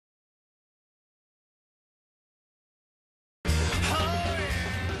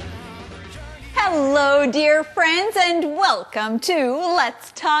Hello, dear friends, and welcome to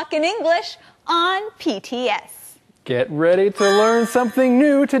Let's Talk in English on PTS. Get ready to learn something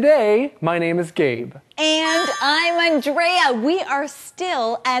new today. My name is Gabe. And I'm Andrea. We are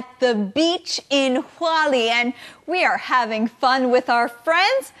still at the beach in Huali, and we are having fun with our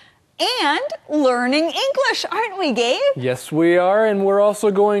friends and learning English, aren't we, Gabe? Yes, we are, and we're also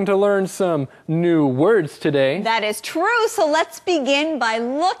going to learn some new words today. That is true, so let's begin by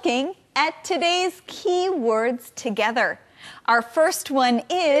looking at today's key words together. Our first one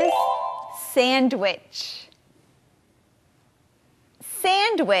is sandwich.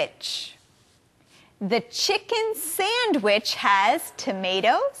 Sandwich. The chicken sandwich has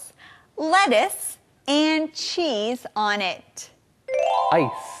tomatoes, lettuce, and cheese on it.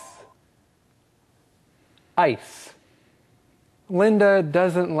 Ice. Ice. Linda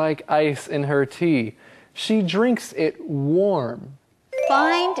doesn't like ice in her tea. She drinks it warm.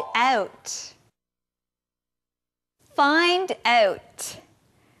 Find out. Find out.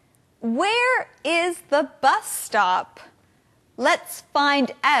 Where is the bus stop? Let's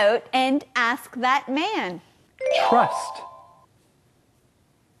find out and ask that man. Trust.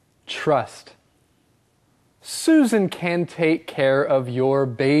 Trust. Susan can take care of your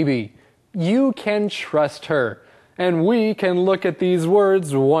baby. You can trust her. And we can look at these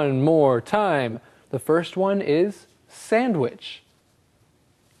words one more time. The first one is sandwich.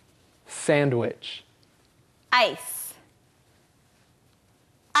 Sandwich. Ice.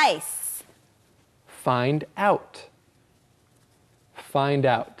 Ice. Find out. Find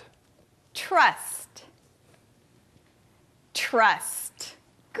out. Trust. Trust.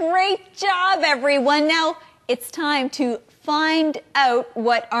 Great job, everyone. Now it's time to find out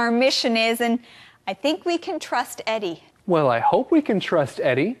what our mission is, and I think we can trust Eddie. Well, I hope we can trust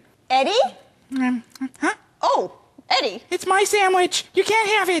Eddie. Eddie? Huh? Oh, Eddie. It's my sandwich. You can't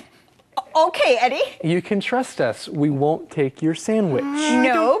have it. Okay, Eddie. You can trust us. We won't take your sandwich.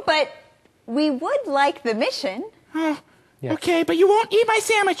 No, but we would like the mission. Oh, Yes. okay, but you won't eat my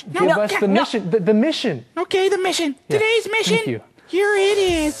sandwich. No, Give us the mission. The mission. Okay, the mission. Yes, Today's mission. thank you. Here it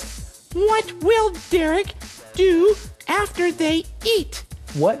is. What will Derek do after they eat?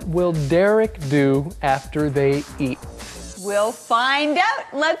 What will Derek do after they eat? We'll find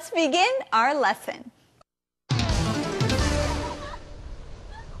out. Let's begin our lesson.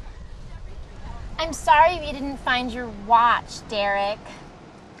 I'm sorry we didn't find your watch, Derek.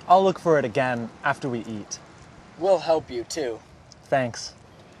 I'll look for it again after we eat. We'll help you too. Thanks.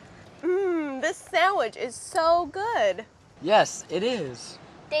 This sandwich is so good. Yes, it is.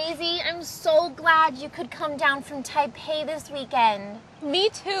 Daisy, I'm so glad you could come down from Taipei this weekend. Me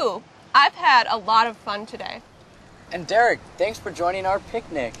too. I've had a lot of fun today. And Derek, thanks for joining our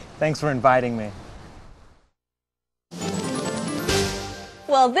picnic. Thanks for inviting me.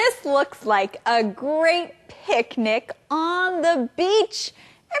 Well, this looks like a great picnic on the beach.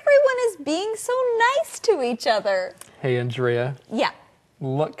 Everyone is being so nice to each other. Hey, Andrea. Yeah.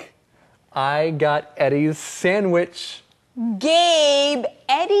 Look, I got Eddie's sandwich. Gabe,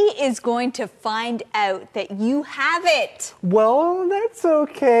 Eddie is going to find out that you have it. Well, that's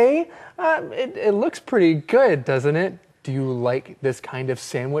okay. It looks pretty good, doesn't it? Do you like this kind of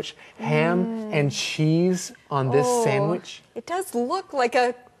sandwich? Ham and cheese on this sandwich? It does look like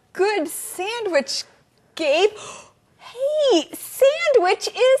a good sandwich, Gabe. Hey, sandwich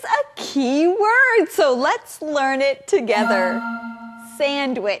is a key word, so let's learn it together.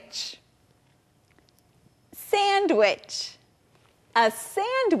 Sandwich. Sandwich. A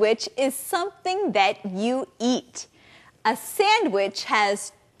sandwich is something that you eat. A sandwich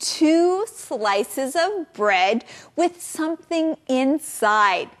has 2 slices of bread with something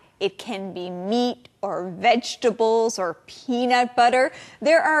inside. It can be meat or vegetables or peanut butter.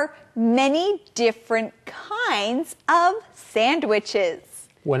 There are many different kinds of sandwiches.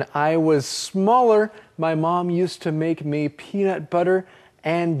 When I was smaller, my mom used to make me peanut butter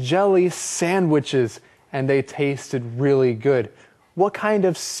and jelly sandwiches, and they tasted really good. What kind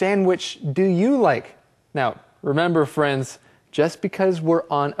of sandwich do you like? Now, remember, friends, just because we're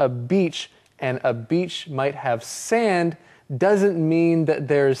on a beach and a beach might have sand doesn't mean that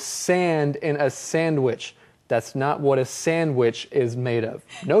there's sand in a sandwich. That's not what a sandwich is made of.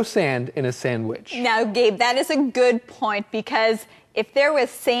 No sand in a sandwich. Now, Gabe, that is a good point, because if there was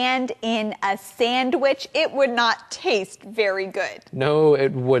sand in a sandwich, it would not taste very good. No,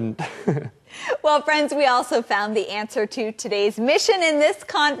 it wouldn't. Well, friends, we also found the answer to today's mission in this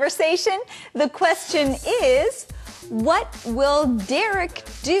conversation. The question is, what will Derek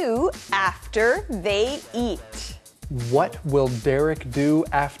do after they eat? What will Derek do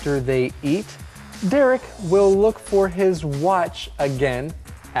after they eat? Derek will look for his watch again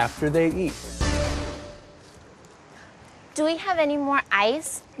after they eat. Do we have any more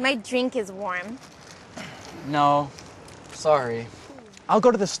ice? My drink is warm. No, sorry. I'll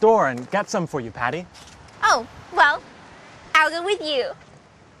go to the store and get some for you, Patty. Oh, well, I'll go with you.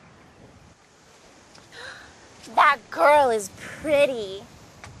 That girl is pretty.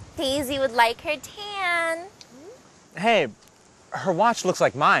 Daisy would like her tan. Hey, her watch looks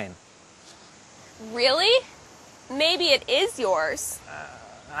like mine. Really? Maybe it is yours.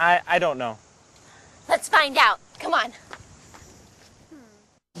 I don't know. Let's find out. Come on.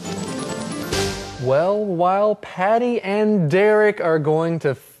 Well, while Patty and Derek are going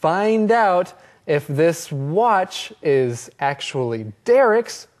to find out if this watch is actually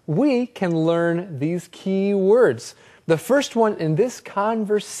Derek's, we can learn these key words. The first one in this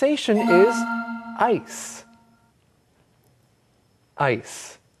conversation is ice.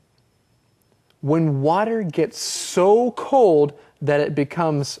 Ice. When water gets so cold that it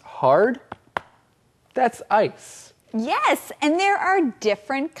becomes hard, that's ice. Yes, and there are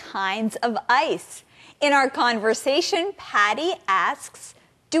different kinds of ice. In our conversation, Patty asks,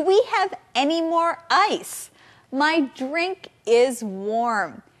 "Do we have any more ice? My drink is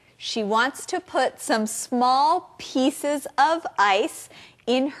warm." She wants to put some small pieces of ice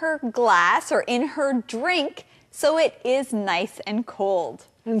in her glass or in her drink so it is nice and cold.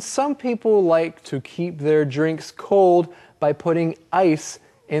 And some people like to keep their drinks cold by putting ice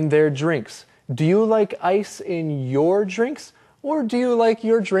in their drinks. Do you like ice in your drinks, or do you like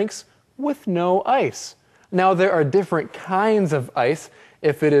your drinks with no ice? Now, there are different kinds of ice.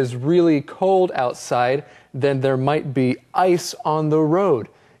 If it is really cold outside, then there might be ice on the road.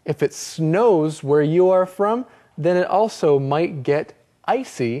 If it snows where you are from, then it also might get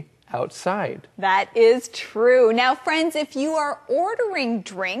icy outside. That is true. Now, friends, if you are ordering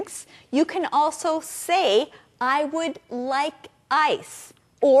drinks, you can also say, "I would like ice."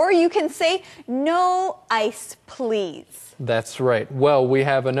 Or you can say, "No ice, please." That's right. Well, we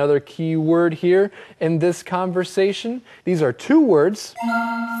have another key word here in this conversation. These are two words.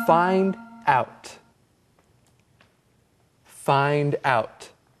 Find out. Find out.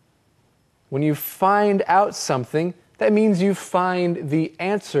 When you find out something, that means you find the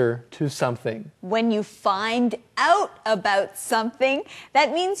answer to something. When you find out about something,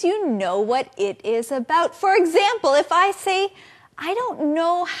 that means you know what it is about. For example, if I say, "I don't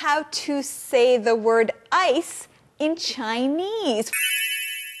know how to say the word ice in Chinese."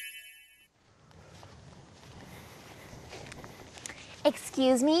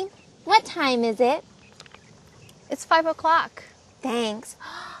 Excuse me, what time is it? It's 5 o'clock. Thanks.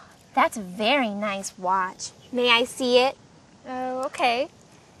 That's a very nice watch. May I see it? Oh, okay.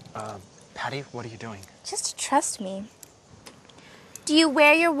 Patty, what are you doing? Just trust me. Do you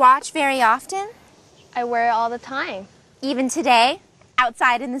wear your watch very often? I wear it all the time. Even today?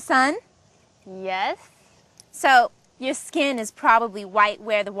 Outside in the sun? Yes? So, your skin is probably white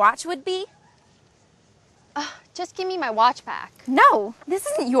where the watch would be? Just give me my watch back. No, this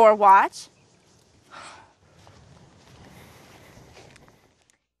isn't your watch.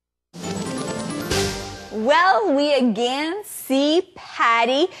 Well, we again see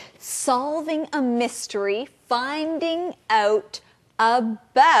Patty solving a mystery, finding out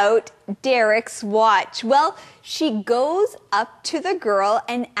about Derek's watch. Well, she goes up to the girl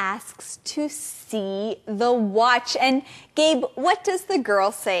and asks to see the watch. And Gabe, what does the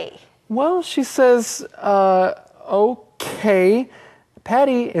girl say? Well, she says, okay.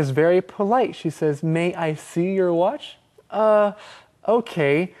 Patty is very polite. She says, "May I see your watch?"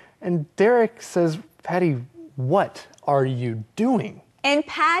 Okay. And Derek says, "Patty, what are you doing?" And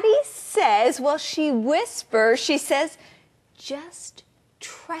Patty says, well, she whispers, she says, "Just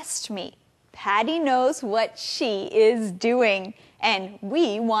trust me." Patty knows what she is doing. And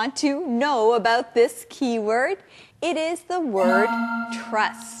we want to know about this keyword. It is the word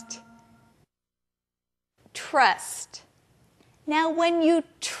trust. Trust. Now, when you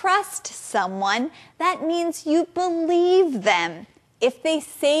trust someone, that means you believe them. If they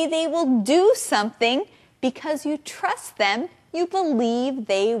say they will do something, because you trust them, you believe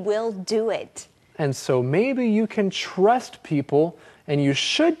they will do it. And so maybe you can trust people, and you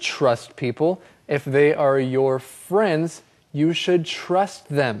should trust people. If they are your friends, you should trust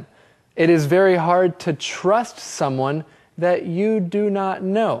them. It is very hard to trust someone that you do not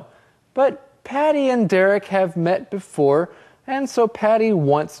know. But Patty and Derek have met before, and so Patty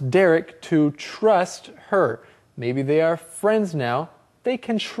wants Derek to trust her. Maybe they are friends now. They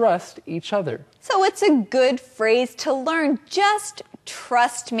can trust each other. So it's a good phrase to learn. Just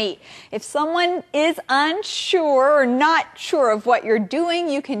trust me. If someone is unsure or not sure of what you're doing,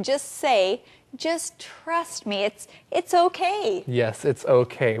 you can just say, "Just trust me." It's okay. Yes, it's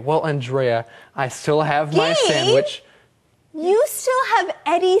okay. Well, Andrea, I still have my Gabe? sandwich. You still have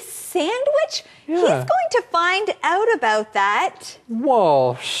Eddie's sandwich? Yeah. He's going to find out about that.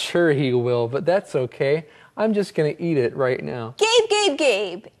 Well, sure he will, but that's okay. I'm just gonna eat it right now.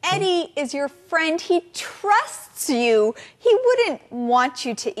 Gabe. Eddie is your friend. He trusts you. He wouldn't want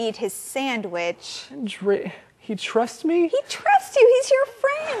you to eat his sandwich. He trusts me? He trusts you. He's your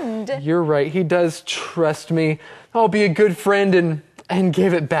friend. You're right, he does trust me. I'll be a good friend and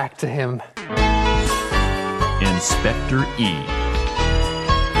give it back to him. Inspector E.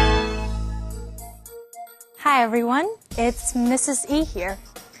 Hi everyone, it's Mrs. E here.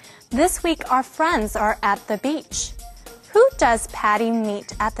 This week our friends are at the beach. Who does Patty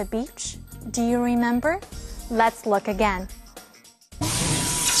meet at the beach? Do you remember? Let's look again.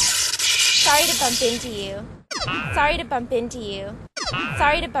 Sorry to bump into you. Sorry to bump into you.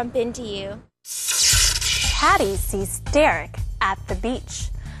 Sorry to bump into you. Patty sees Derek at the beach.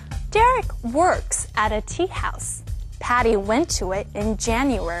 Derek works at a tea house. Patty went to it in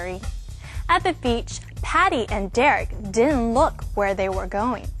January. At the beach, Patty and Derek didn't look where they were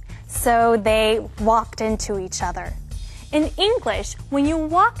going, so they walked into each other. In English, when you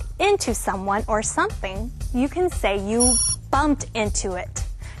walk into someone or something, you can say you bumped into it,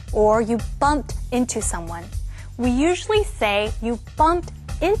 or you bumped into someone. We usually say you bumped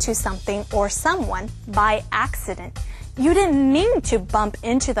into something or someone by accident. You didn't mean to bump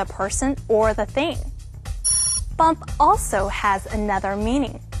into the person or the thing. Bump also has another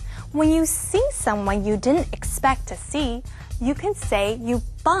meaning. When you see someone you didn't expect to see, you can say you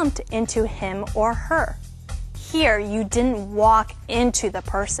bumped into him or her. Here, you didn't walk into the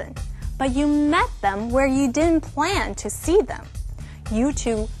person, but you met them where you didn't plan to see them. You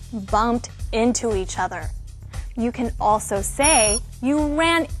two bumped into each other. You can also say you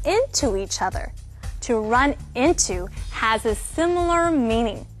ran into each other. To run into has a similar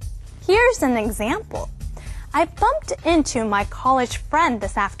meaning. Here's an example. I bumped into my college friend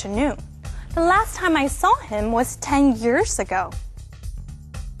this afternoon. The last time I saw him was 10 years ago.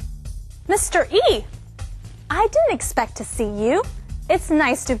 Mr. E, I didn't expect to see you. It's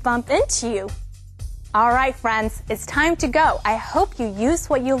nice to bump into you. All right, friends, it's time to go. I hope you used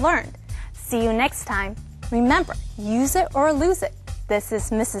what you learned. See you next time. Remember, use it or lose it. This is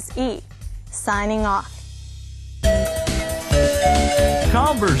Mrs. E, signing off.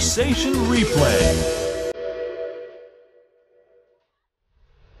 Conversation replay.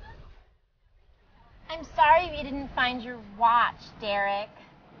 I'm sorry we didn't find your watch, Derek.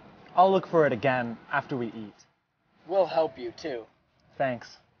 I'll look for it again after we eat. We'll help you too.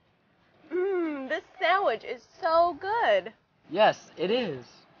 Thanks. This sandwich is so good. Yes, it is.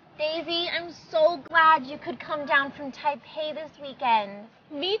 Daisy, I'm so glad you could come down from Taipei this weekend.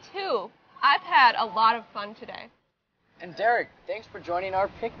 Me too. I've had a lot of fun today. And Derek, thanks for joining our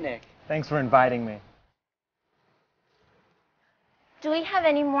picnic. Thanks for inviting me. Do we have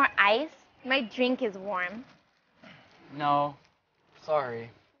any more ice? My drink is warm. No,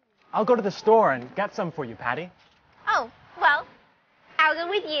 sorry. I'll go to the store and get some for you, Patty. Oh, well, I'll go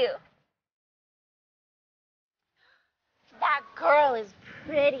with you. That girl is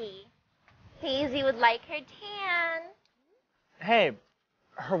pretty. Daisy would like her tan. Hey,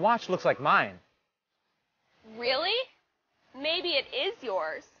 her watch looks like mine. Really? Maybe it is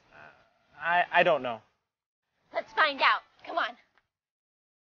yours. I don't know. Let's find out. Come on.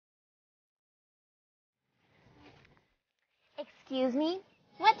 Excuse me?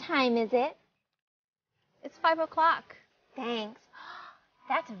 What time is it? It's 5 o'clock. Thanks.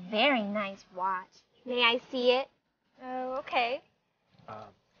 That's a very nice watch. May I see it? Oh, okay.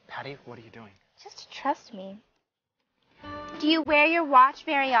 Patty, what are you doing? Just trust me. Do you wear your watch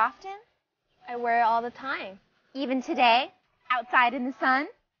very often? I wear it all the time. Even today? Outside in the sun?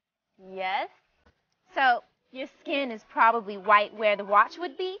 Yes? So, your skin is probably white where the watch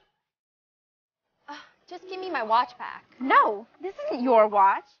would be? Just give me my watch back. No, this isn't your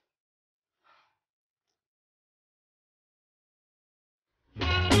watch.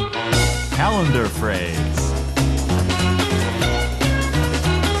 Calendar phrase.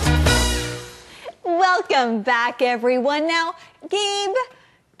 Welcome back, everyone. Now, Gabe,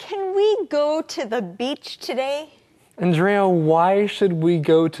 can we go to the beach today? Andrea, why should we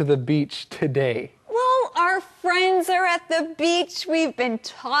go to the beach today? Well, our friends are at the beach. We've been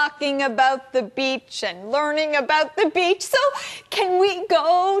talking about the beach and learning about the beach. So, can we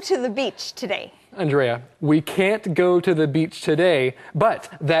go to the beach today? Andrea, we can't go to the beach today, but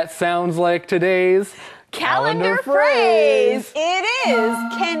that sounds like today's Calendar phrase. It is.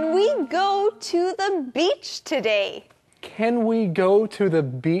 Can we go to the beach today? Can we go to the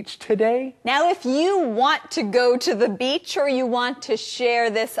beach today? Now, if you want to go to the beach or you want to share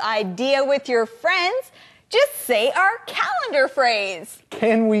this idea with your friends, Just say our calendar phrase.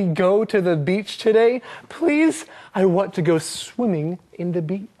 Can we go to the beach today? Please, I want to go swimming in the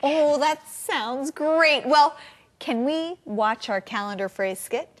beach. Oh, that sounds great. Well, can we watch our calendar phrase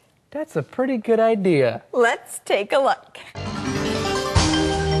skit? That's a pretty good idea. Let's take a look.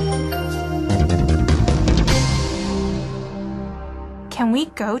 Can we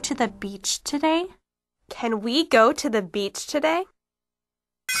go to the beach today? Can we go to the beach today?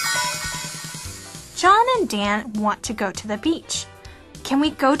 John and Dan want to go to the beach. Can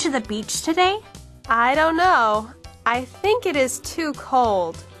we go to the beach today? I don't know. I think it is too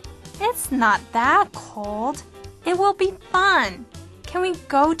cold. It's not that cold. It will be fun. Can we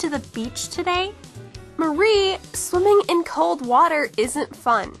go to the beach today? Marie, swimming in cold water isn't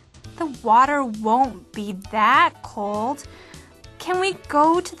fun. The water won't be that cold. Can we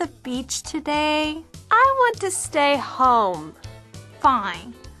go to the beach today? I want to stay home.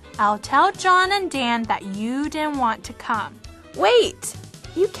 Fine. I'll tell John and Dan that you didn't want to come. Wait,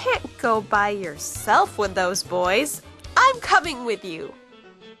 you can't go by yourself with those boys. I'm coming with you.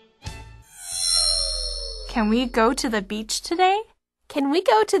 Can we go to the beach today? Can we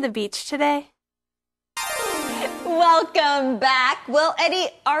go to the beach today? Welcome back. Well,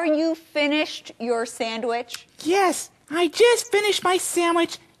 Eddie, are you finished your sandwich? Yes, I just finished my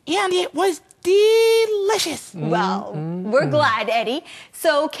sandwich and it was delicious. Well, we're glad, Eddie.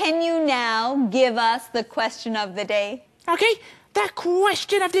 So can you now give us the question of the day? Okay, the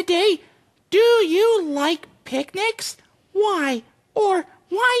question of the day. Do you like picnics? Why or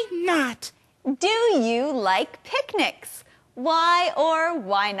why not? Do you like picnics? Why or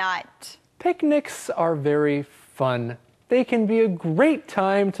why not? Picnics are very fun. They can be a great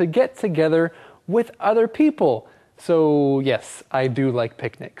time to get together with other people. So yes, I do like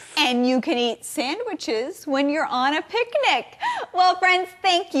picnics. And you can eat sandwiches when you're on a picnic. Well, friends,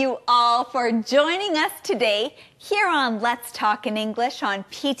 thank you all for joining us today here on Let's Talk in English on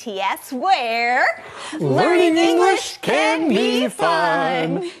PTS, where learning English can be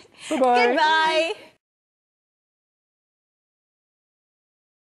fun. Bye-bye. Goodbye.